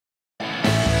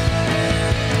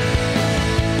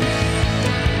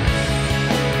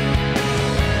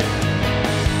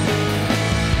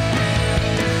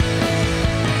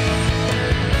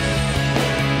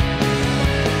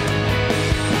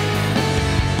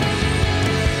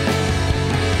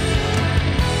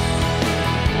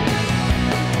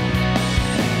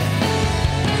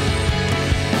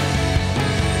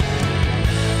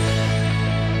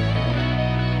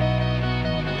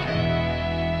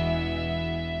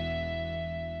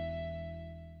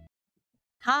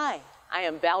Hi, I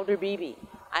am Valder Beebe.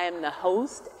 I am the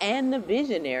host and the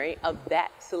visionary of That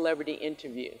Celebrity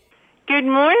Interview. Good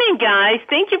morning, guys.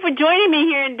 Thank you for joining me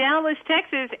here in Dallas,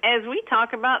 Texas, as we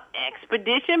talk about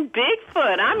Expedition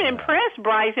Bigfoot. I'm impressed,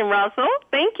 Bryce and Russell.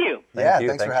 Thank you.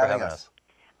 Thanks for having us.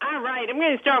 All right, I'm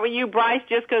going to start with you, Bryce,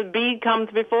 just because B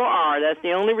comes before R. That's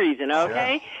the only reason,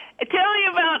 okay? Sure. Tell me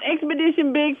about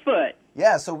Expedition Bigfoot.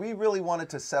 Yeah, so we really wanted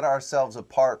to set ourselves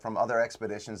apart from other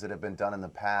expeditions that have been done in the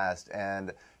past.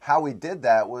 And how we did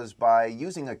that was by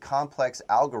using a complex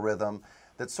algorithm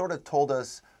that sort of told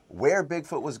us where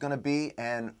Bigfoot was going to be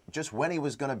and just when he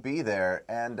was going to be there.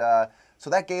 And so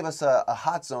that gave us a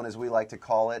hot zone, as we like to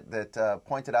call it, that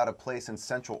pointed out a place in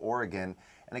Central Oregon.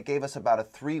 And it gave us about a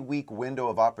 3-week window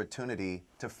of opportunity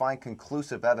to find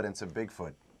conclusive evidence of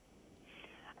Bigfoot.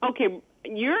 Okay,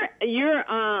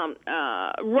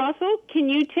 Russell, can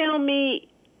you tell me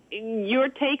your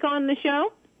take on the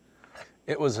show?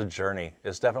 It was a journey.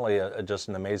 It's definitely just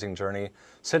an amazing journey.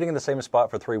 Sitting in the same spot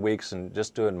for 3 weeks and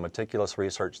just doing meticulous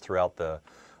research throughout the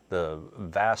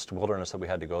vast wilderness that we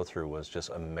had to go through was just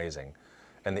amazing.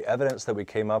 And the evidence that we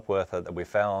came up with, that we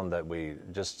found, that we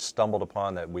just stumbled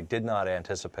upon, that we did not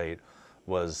anticipate,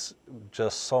 was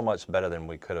just so much better than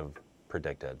we could have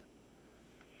predicted.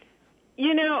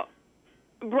 You know,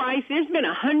 Bryce, there's been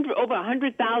over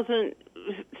 100,000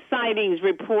 sightings,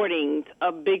 reportings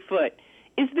of Bigfoot.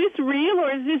 Is this real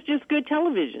or is this just good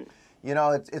television? You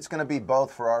know, it's going to be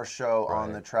both for our show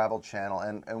on the Travel Channel.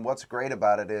 And what's great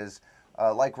about it is,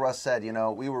 like Russ said, you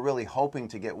know, we were really hoping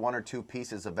to get 1 or 2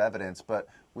 pieces of evidence, but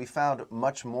we found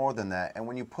much more than that. And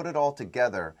when you put it all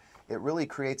together, it really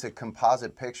creates a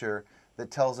composite picture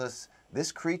that tells us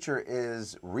this creature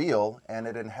is real and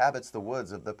it inhabits the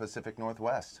woods of the Pacific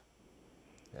Northwest.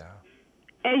 Yeah.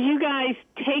 As you guys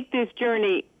take this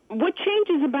journey, what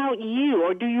changes about you,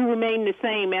 or do you remain the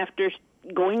same after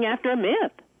going after a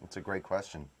myth? That's a great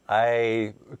question.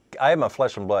 I am a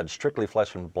flesh and blood, strictly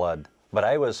flesh and blood, but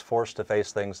I was forced to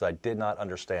face things that I did not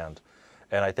understand.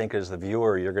 And I think as the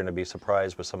viewer, you're going to be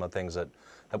surprised with some of the things that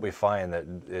we find that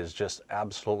is just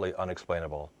absolutely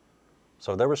unexplainable.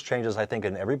 So there was changes, I think,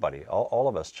 in everybody. All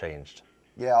of us changed.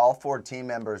 Yeah, all 4 team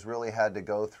members really had to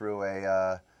go through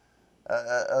a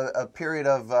period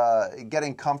of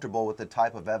getting comfortable with the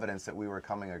type of evidence that we were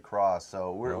coming across.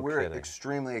 So we're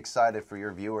extremely excited for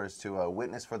your viewers to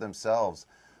witness for themselves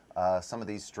some of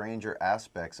these stranger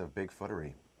aspects of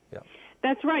Bigfootery. Yeah.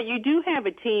 That's right. You do have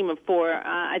a team of 4.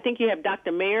 I think you have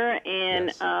Dr. Mayer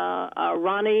and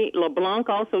Ronnie LeBlanc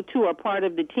also, too, are part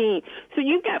of the team. So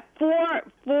you've got four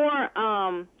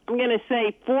I'm going to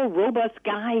say 4 robust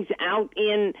guys out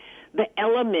in the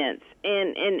elements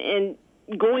and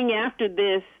going after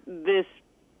this,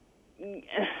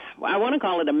 I want to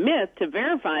call it a myth, to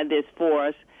verify this for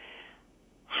us.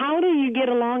 How do you get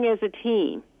along as a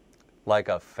team? Like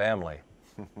a family.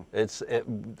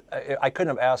 I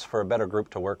couldn't have asked for a better group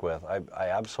to work with. I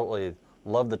absolutely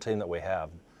love the team that we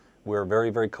have. We're very,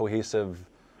 very cohesive.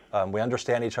 We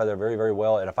understand each other very, very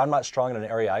well. And if I'm not strong in an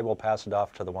area, I will pass it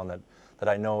off to the one that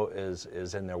I know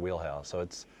is in their wheelhouse. So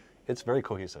it's very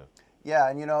cohesive. Yeah,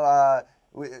 and you know,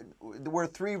 we're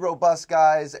 3 robust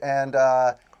guys and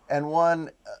one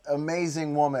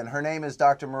amazing woman. Her name is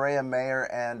Dr. Maria Mayer,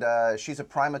 and she's a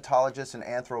primatologist and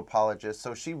anthropologist.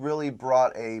 So she really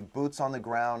brought a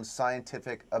boots-on-the-ground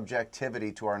scientific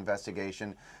objectivity to our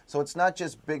investigation. So it's not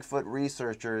just Bigfoot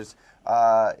researchers.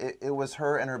 It was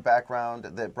her and her background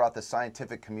that brought the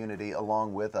scientific community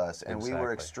along with us. And we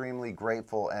were extremely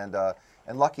grateful and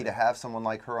lucky to have someone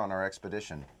like her on our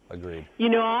expedition. Agreed. You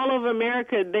know, all over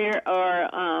America there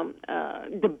are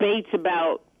debates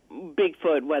about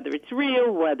Bigfoot, whether it's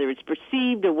real, whether it's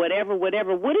perceived, or whatever.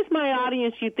 What is my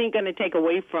audience, you think, going to take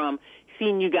away from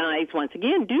seeing you guys once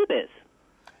again do this?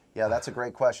 Yeah, that's a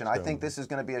great question. I think this is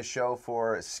going to be a show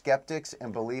for skeptics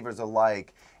and believers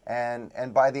alike. And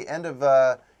by the end of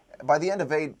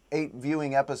 8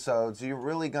 viewing episodes, you're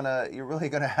really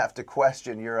gonna have to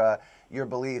question your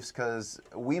beliefs, because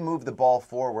we moved the ball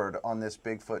forward on this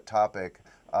Bigfoot topic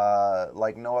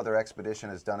like no other expedition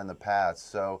has done in the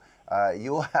past. So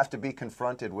you'll have to be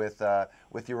confronted with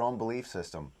your own belief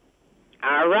system.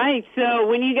 All right. So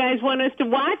when you guys want us to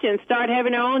watch and start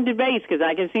having our own debates, because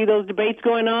I can see those debates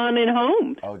going on in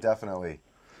homes. Oh, definitely.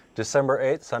 December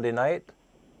 8th, Sunday night,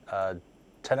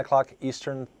 10 o'clock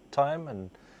Eastern time and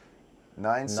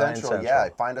 9 Central. Yeah,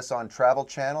 find us on Travel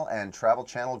Channel and Travel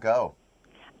Channel Go.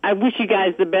 I wish you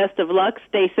guys the best of luck.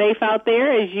 Stay safe out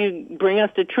there as you bring us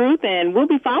the truth, and we'll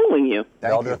be following you.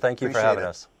 Valder, thank you for having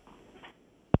us.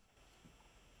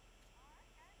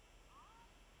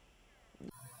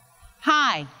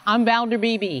 Hi, I'm Valder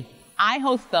Beebe. I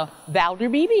host the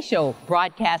Valder Beebe Show,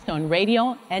 broadcast on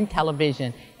radio and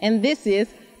television. And this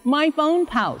is my phone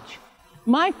pouch.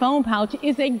 My phone pouch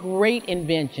is a great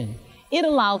invention. It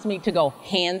allows me to go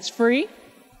hands-free,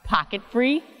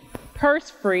 pocket-free,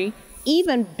 purse-free,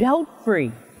 even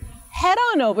belt-free. Head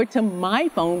on over to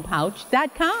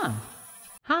myphonepouch.com.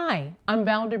 Hi, I'm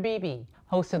Valder Beebe,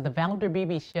 host of the Valder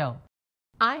Beebe Show.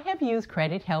 I have used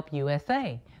Credit Help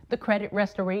USA, the credit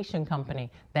restoration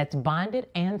company that's bonded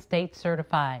and state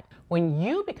certified. When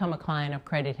you become a client of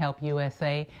Credit Help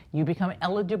USA, you become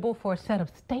eligible for a set of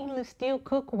stainless steel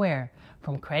cookware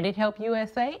from Credit Help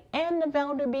USA and the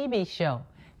Valder Beebe Show.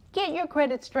 Get your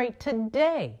credit straight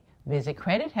today. Visit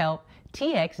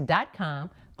credithelptx.com,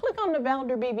 click on the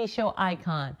Valder Beebe Show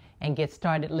icon, and get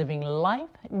started living life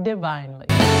divinely.